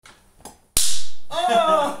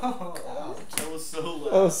Oh! That was so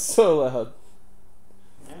loud. That was so loud.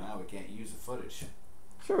 Now we can't use the footage.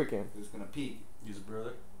 Sure we can. Who's gonna peek? Use it,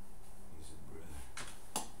 brother. Use it, brother.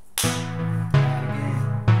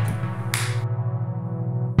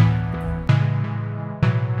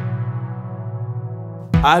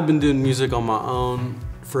 I'd been doing music on my own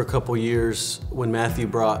for a couple years when Matthew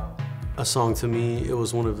brought a song to me. It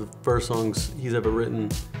was one of the first songs he's ever written,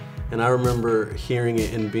 and I remember hearing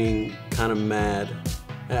it and being kind of mad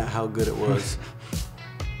at how good it was.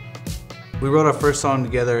 We wrote our first song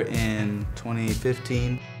together in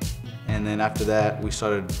 2015, and then after that we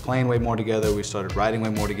started playing way more together, we started writing way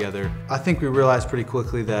more together. I think we realized pretty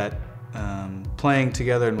quickly that playing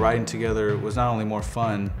together and writing together was not only more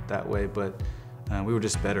fun that way, but we were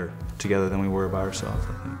just better together than we were by ourselves,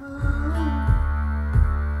 I think.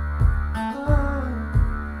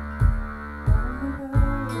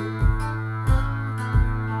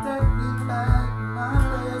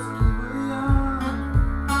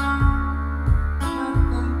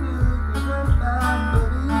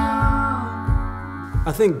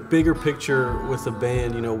 I think bigger picture with the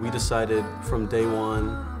band, you know, we decided from day one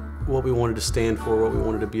what we wanted to stand for, what we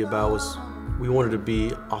wanted to be about was we wanted to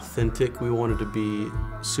be authentic, we wanted to be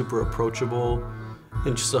super approachable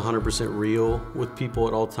and just 100% real with people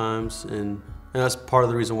at all times. And that's part of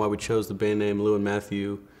the reason why we chose the band name Lou and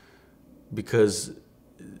Matthew, because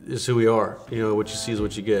it's who we are. You know, what you see is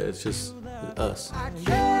what you get. It's just us.